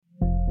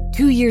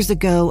2 years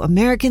ago,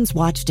 Americans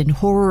watched in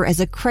horror as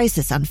a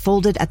crisis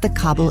unfolded at the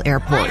Kabul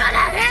airport.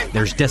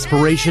 There's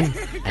desperation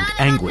and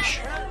anguish.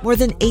 More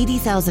than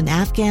 80,000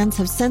 Afghans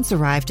have since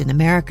arrived in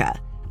America,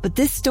 but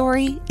this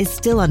story is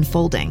still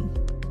unfolding.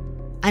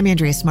 I'm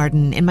Andrea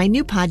Martin. In my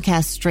new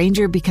podcast,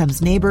 Stranger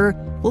Becomes Neighbor,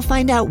 we'll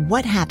find out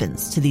what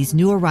happens to these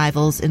new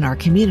arrivals in our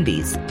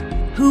communities.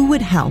 Who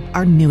would help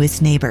our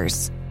newest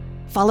neighbors?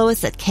 Follow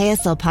us at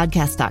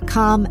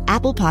kslpodcast.com,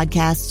 Apple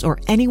Podcasts, or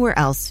anywhere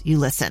else you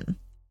listen.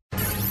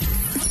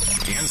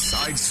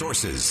 Inside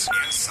Sources.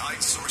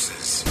 Inside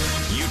Sources.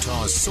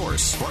 Utah's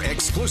source for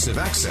exclusive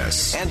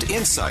access and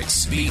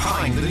insights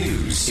behind the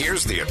news.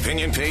 Here's the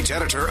opinion page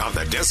editor of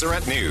the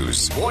Deseret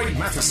News, Boyd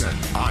Matheson,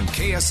 on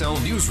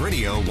KSL News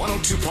Radio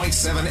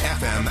 102.7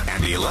 FM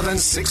and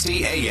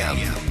 1160 AM.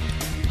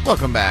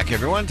 Welcome back,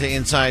 everyone, to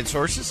Inside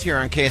Sources here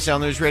on KSL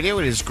News Radio.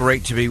 It is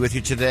great to be with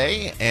you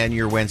today, and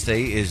your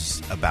Wednesday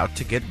is about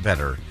to get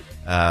better.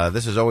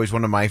 This is always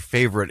one of my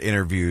favorite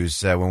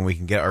interviews when we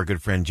can get our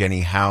good friend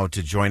Jenny Howe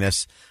to join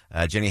us.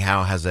 Jenny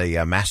Howe has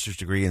a master's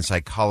degree in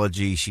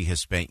psychology. She has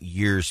spent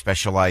years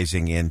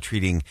specializing in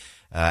treating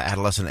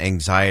adolescent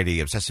anxiety,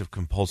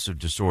 obsessive-compulsive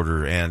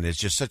disorder, and it's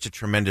just such a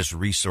tremendous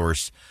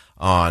resource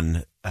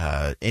on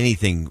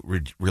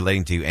anything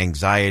relating to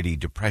anxiety,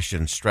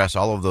 depression, stress,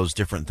 all of those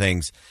different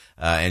things.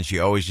 And she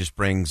always just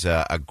brings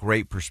a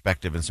great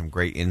perspective and some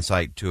great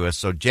insight to us.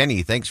 So,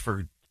 Jenny, thanks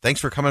for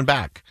coming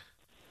back.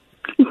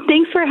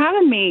 Thanks for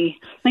having me.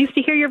 Nice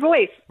to hear your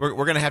voice. We're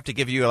going to have to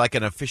give you like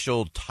an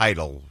official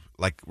title.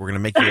 Like we're going to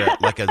make you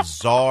like a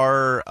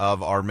czar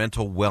of our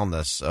mental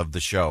wellness of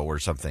the show or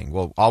something.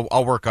 Well,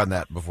 I'll work on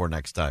that before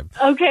next time.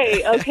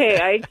 Okay.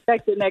 I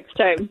expect it next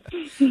time.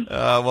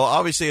 Well,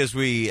 obviously, as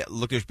we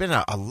look, there's been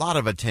a lot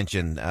of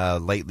attention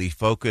lately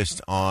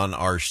focused on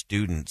our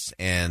students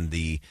and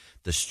the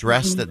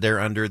stress that they're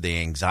under, the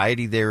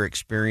anxiety they're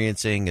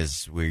experiencing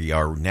as we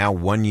are now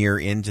 1 year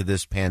into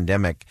this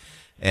pandemic.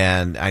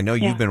 And I know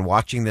you've been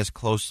watching this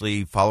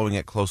closely, following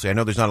it closely. I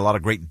know there's not a lot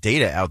of great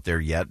data out there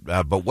yet,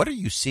 but what are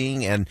you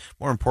seeing? And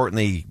more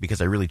importantly,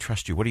 because I really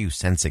trust you, what are you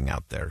sensing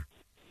out there?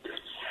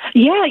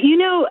 Yeah,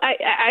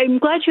 I'm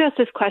glad you asked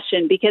this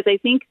question because I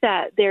think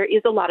that there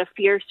is a lot of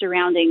fear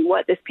surrounding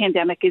what this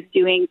pandemic is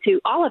doing to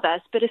all of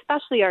us, but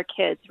especially our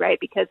kids, right?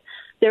 Because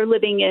they're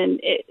living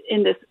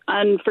in this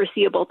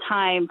unforeseeable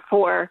time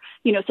for,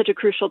 such a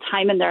crucial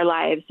time in their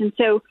lives. And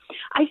so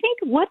I think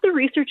what the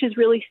research is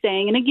really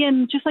saying, and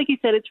again, just like you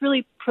said, it's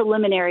really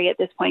preliminary at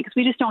this point because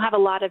we just don't have a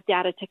lot of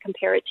data to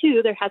compare it to.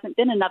 There hasn't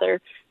been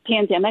another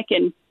pandemic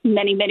in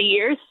many, many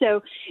years.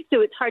 So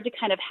it's hard to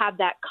kind of have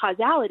that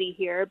causality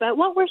here. But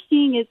what we're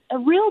seeing is a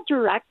real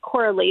direct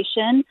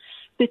correlation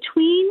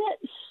between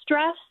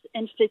stress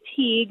and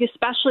fatigue,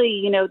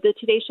 especially, the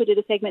Today Show did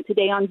a segment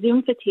today on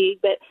Zoom fatigue,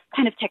 but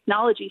kind of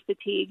technology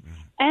fatigue,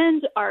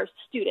 and our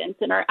students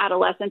and our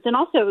adolescents, and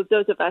also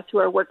those of us who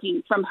are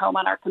working from home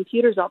on our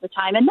computers all the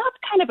time. And that's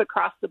kind of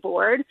across the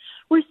board.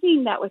 We're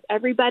seeing that with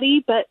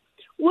everybody. But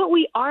what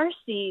we are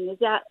seeing is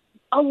that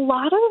a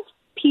lot of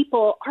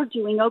people are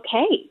doing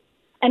okay.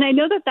 And I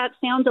know that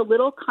sounds a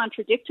little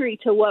contradictory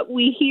to what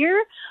we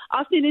hear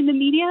often in the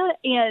media,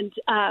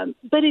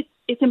 but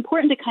it's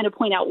important to kind of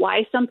point out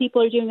why some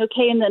people are doing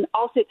okay, and then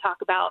also talk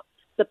about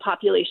the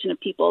population of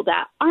people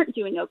that aren't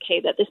doing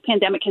okay, that this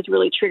pandemic has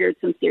really triggered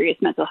some serious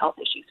mental health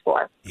issues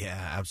for.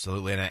 Yeah,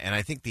 absolutely. And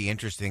I think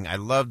I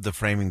love the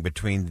framing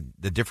between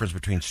the difference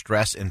between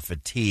stress and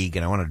fatigue,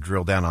 and I want to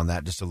drill down on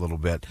that just a little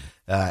bit.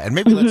 And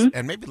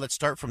maybe let's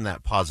start from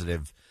that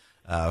positive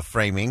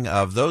framing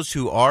of those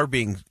who are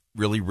being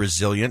really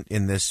resilient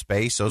in this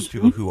space, those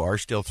people who are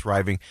still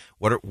thriving.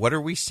 What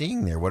are we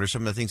seeing there? What are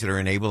some of the things that are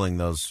enabling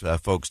those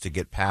folks to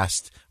get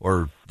past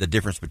or the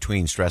difference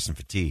between stress and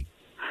fatigue?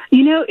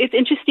 It's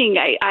interesting.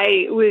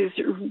 I was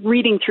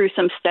reading through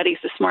some studies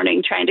this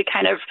morning, trying to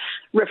kind of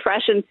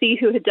refresh and see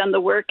who had done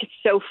the work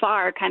so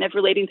far, kind of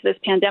relating to this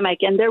pandemic.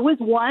 And there was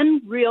one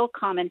real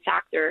common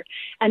factor.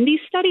 And these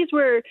studies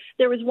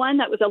there was one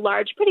that was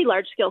a pretty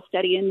large scale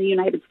study in the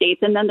United States.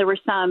 And then there were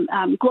some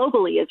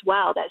globally as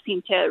well that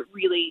seemed to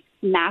really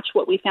match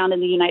what we found in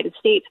the United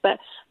States. But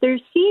they're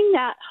seeing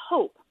that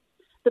hope,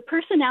 the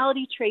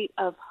personality trait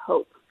of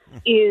hope,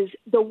 is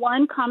the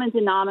one common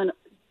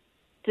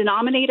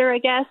denominator, I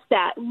guess,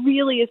 that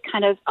really is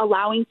kind of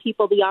allowing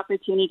people the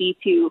opportunity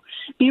to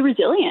be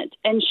resilient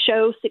and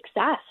show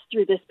success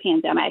through this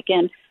pandemic.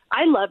 And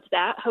I loved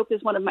that. Hope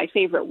is one of my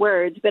favorite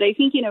words, but I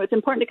think, it's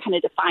important to kind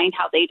of define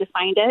how they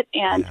defined it.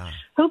 And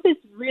hope is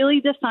really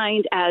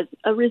defined as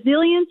a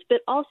resilience, but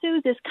also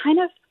this kind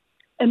of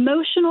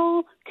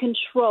emotional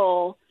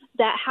control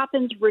that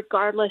happens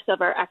regardless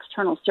of our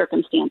external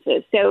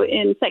circumstances. So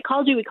in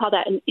psychology, we call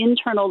that an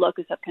internal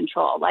locus of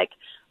control. Like,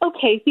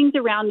 okay, things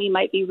around me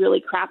might be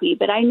really crappy,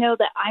 but I know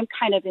that I'm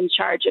kind of in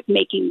charge of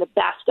making the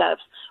best of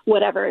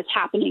whatever is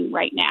happening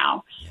right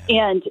now.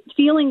 Yeah. And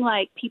feeling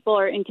like people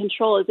are in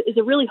control is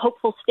a really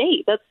hopeful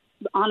state.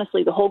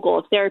 honestly the whole goal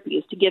of therapy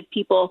is to give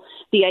people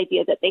the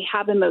idea that they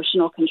have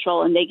emotional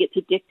control and they get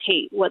to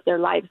dictate what their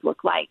lives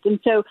look like. And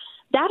so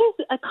that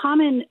is a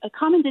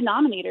common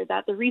denominator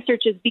that the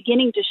research is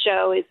beginning to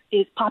show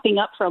is popping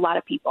up for a lot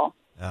of people.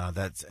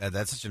 That's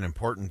such an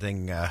important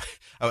thing.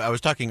 I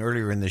was talking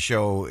earlier in the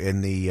show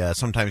in the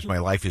Sometimes My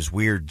Life is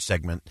Weird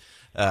segment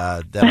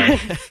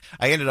that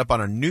I ended up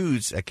on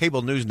a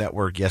cable news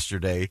network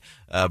yesterday,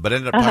 but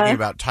ended up talking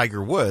about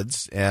Tiger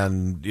Woods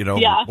and,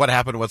 what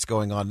happened, what's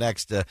going on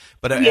next.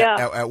 But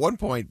at one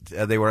point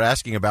they were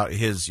asking about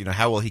his,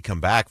 how will he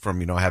come back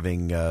from,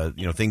 having,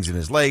 things in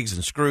his legs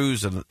and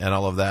screws and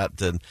all of that.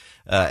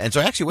 And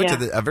so I actually went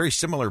to a very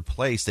similar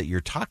place that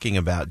you're talking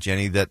about,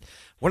 Jenny, that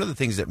one of the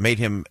things that made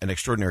him an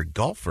extraordinary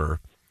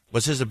golfer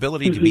was his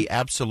ability to be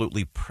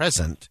absolutely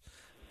present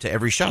to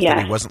every shot,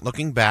 that he wasn't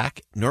looking back,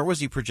 nor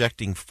was he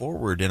projecting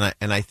forward.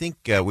 And I think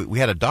we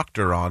had a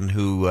doctor on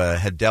who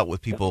had dealt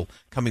with people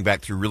coming back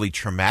through really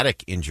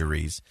traumatic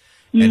injuries.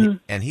 And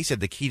he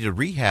said the key to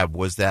rehab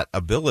was that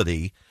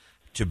ability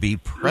to be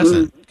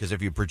present, because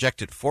if you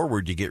project it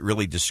forward, you get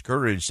really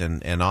discouraged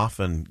and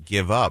often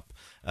give up.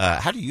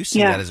 How do you see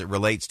that as it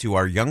relates to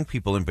our young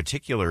people in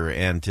particular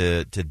and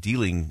to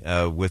dealing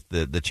with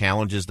the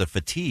challenges, the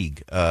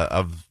fatigue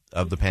of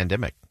the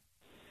pandemic?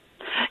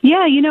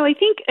 Yeah, I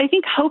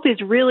think hope is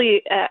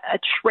really a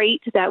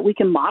trait that we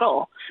can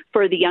model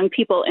for the young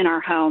people in our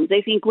homes.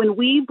 I think when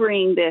we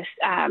bring this,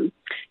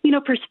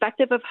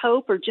 perspective of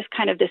hope, or just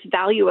kind of this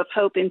value of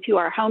hope into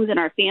our homes and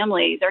our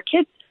families, our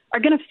kids are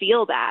going to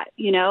feel that.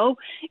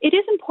 It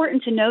is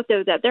important to note,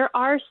 though, that there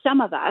are some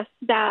of us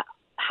that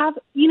have,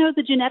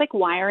 the genetic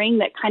wiring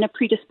that kind of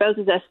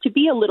predisposes us to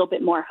be a little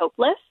bit more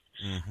hopeless.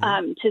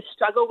 To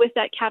struggle with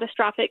that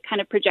catastrophic kind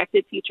of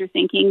projected future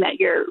thinking that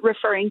you're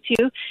referring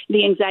to,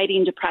 the anxiety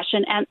and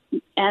depression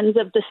and ends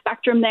of the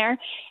spectrum there.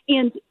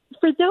 And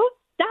for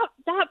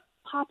that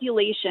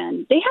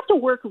population, they have to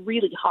work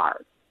really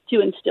hard to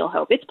instill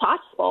hope. It's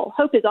possible.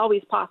 Hope is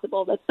always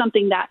possible. That's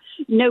something that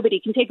nobody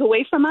can take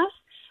away from us,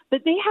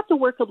 but they have to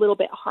work a little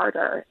bit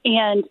harder.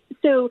 And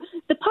so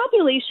the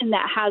population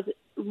that has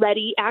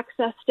ready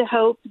access to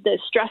hope, the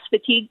stress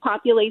fatigue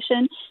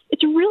population,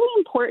 it's really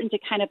important to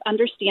kind of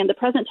understand the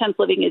present tense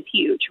living is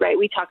huge, right?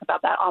 We talk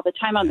about that all the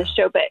time on the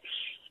show, but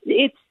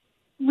it's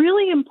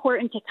really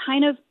important to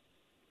kind of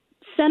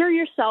center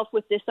yourself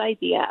with this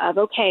idea of,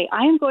 okay,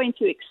 I am going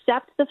to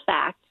accept the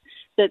fact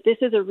that this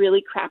is a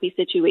really crappy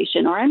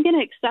situation, or I'm going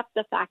to accept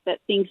the fact that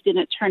things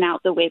didn't turn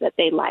out the way that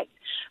they liked.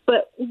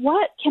 But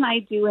what can I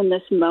do in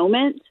this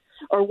moment?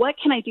 Or what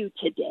can I do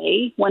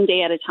today, one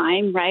day at a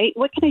time, right?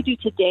 What can I do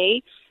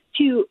today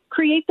to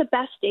create the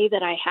best day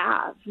that I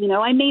have?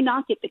 I may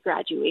not get the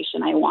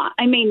graduation I want.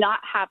 I may not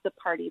have the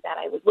party that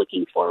I was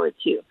looking forward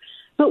to.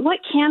 But what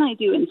can I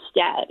do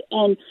instead?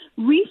 And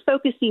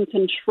refocusing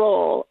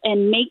control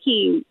and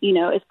making,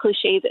 as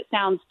cliche as it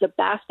sounds, the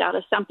best out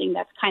of something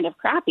that's kind of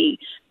crappy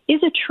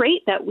is a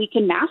trait that we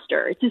can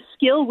master. It's a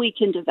skill we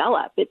can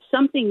develop. It's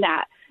something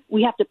that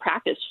we have to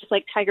practice, just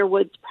like Tiger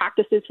Woods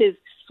practices his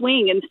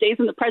swing and stays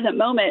in the present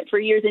moment for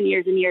years and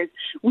years and years.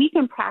 We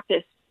can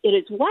practice it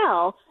as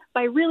well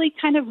by really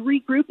kind of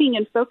regrouping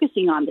and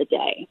focusing on the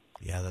day.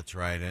 Yeah, that's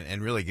right.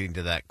 And really getting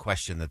to that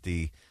question that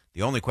the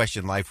only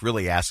question life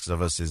really asks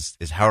of us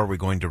is how are we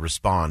going to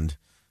respond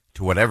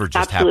to whatever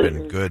just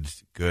happened,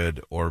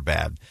 good or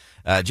bad.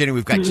 Jenny,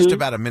 we've got just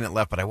about a minute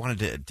left, but I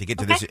wanted to get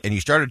to this, and you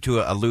started to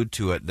allude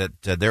to it,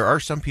 that there are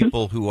some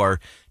people who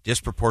are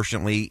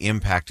disproportionately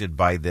impacted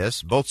by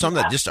this, both some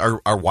that just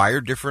are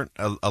wired different,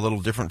 a little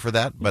different for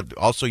that, but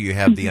also you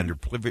have the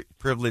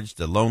underprivileged,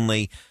 the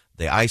lonely,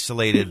 the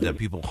isolated, the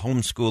people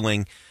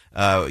homeschooling.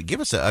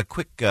 Give us a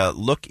quick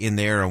look in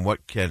there on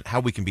how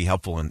we can be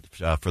helpful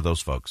for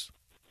those folks.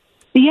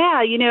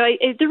 Yeah,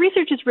 the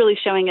research is really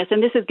showing us,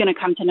 and this is going to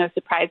come to no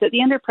surprise, that the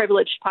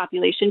underprivileged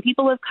population,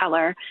 people of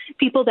color,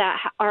 people that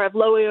are of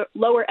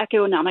lower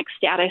economic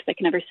status, I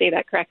can never say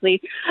that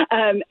correctly,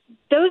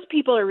 those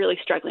people are really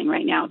struggling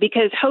right now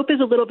because hope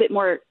is a little bit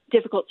more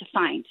difficult to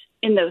find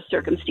in those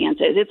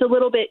circumstances. It's a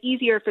little bit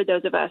easier for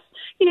those of us,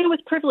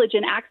 with privilege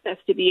and access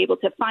to be able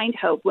to find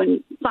hope,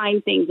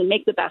 find things and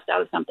make the best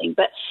out of something.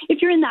 But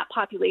if you're in that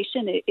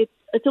population,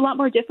 it's a lot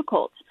more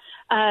difficult.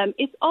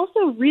 It's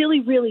also really,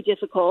 really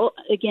difficult,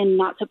 again,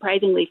 not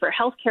surprisingly, for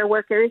healthcare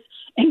workers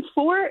and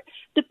for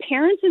the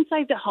parents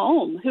inside the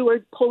home who are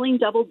pulling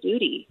double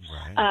duty,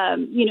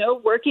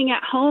 working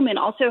at home and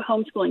also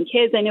homeschooling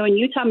kids. I know in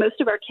Utah, most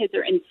of our kids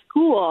are in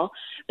school,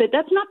 but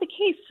that's not the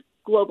case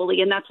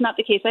globally, and that's not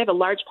the case. I have a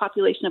large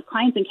population of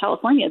clients in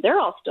California. They're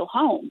all still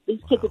home. These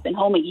kids have been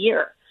home a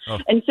year. Oh.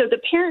 And so the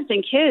parents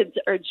and kids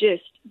are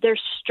they're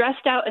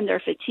stressed out and they're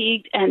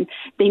fatigued and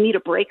they need a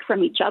break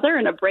from each other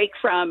and a break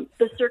from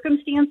the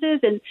circumstances.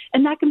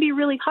 And that can be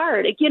really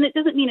hard. Again, it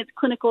doesn't mean it's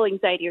clinical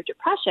anxiety or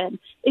depression.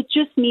 It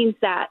just means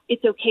that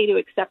it's okay to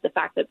accept the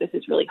fact that this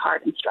is really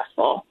hard and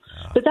stressful.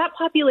 But that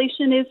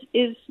population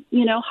is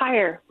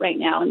higher right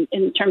now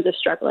in terms of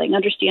struggling,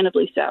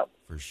 understandably so.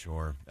 For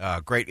sure.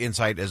 Great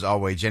insight as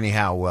always.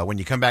 Anyhow, when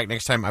you come back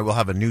next time, I will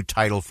have a new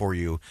title for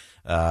you,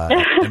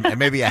 and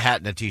maybe a hat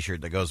and a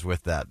T-shirt that goes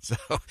with that. So,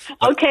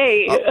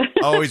 okay.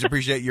 Always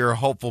appreciate your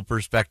hopeful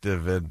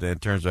perspective in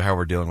terms of how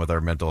we're dealing with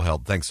our mental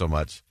health. Thanks so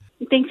much.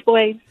 Thanks,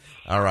 Boyd.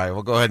 All right,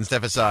 we'll go ahead and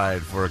step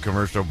aside for a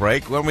commercial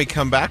break. When we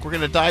come back, we're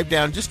going to dive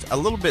down just a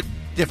little bit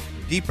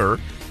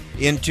deeper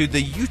into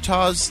the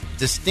Utah's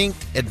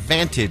distinct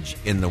advantage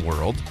in the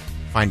world.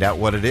 Find out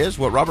what it is,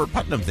 what Robert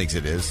Putnam thinks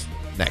it is,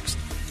 next.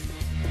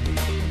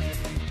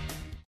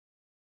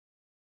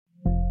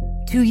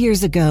 2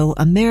 years ago,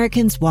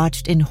 Americans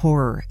watched in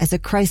horror as a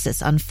crisis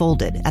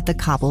unfolded at the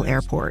Kabul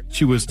airport.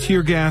 She was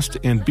tear-gassed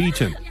and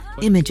beaten.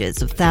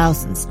 Images of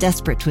thousands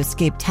desperate to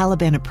escape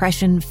Taliban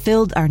oppression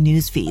filled our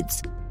news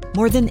feeds.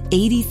 More than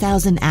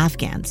 80,000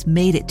 Afghans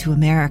made it to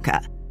America.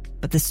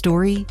 But the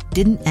story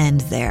didn't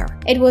end there.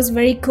 It was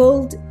very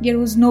cold. There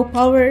was no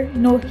power,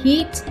 no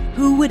heat.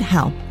 Who would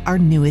help our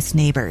newest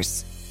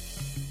neighbors?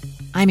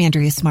 I'm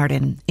Andrea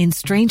Smartin. In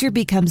Stranger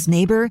Becomes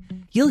Neighbor,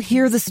 you'll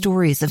hear the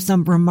stories of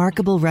some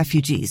remarkable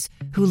refugees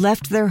who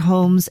left their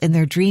homes and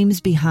their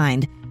dreams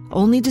behind,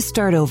 only to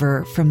start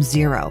over from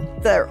zero.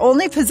 Their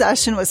only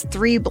possession was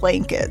 3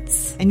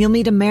 blankets. And you'll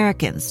meet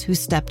Americans who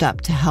stepped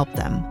up to help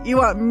them. You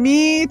want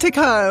me to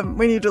come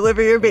when you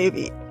deliver your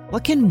baby.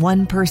 What can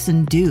one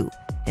person do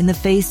in the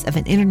face of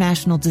an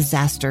international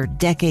disaster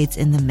decades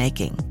in the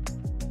making?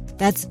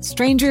 That's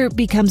Stranger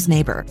Becomes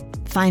Neighbor.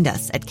 Find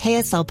us at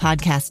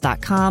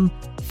kslpodcast.com,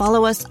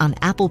 follow us on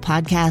Apple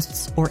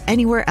Podcasts, or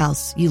anywhere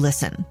else you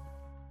listen.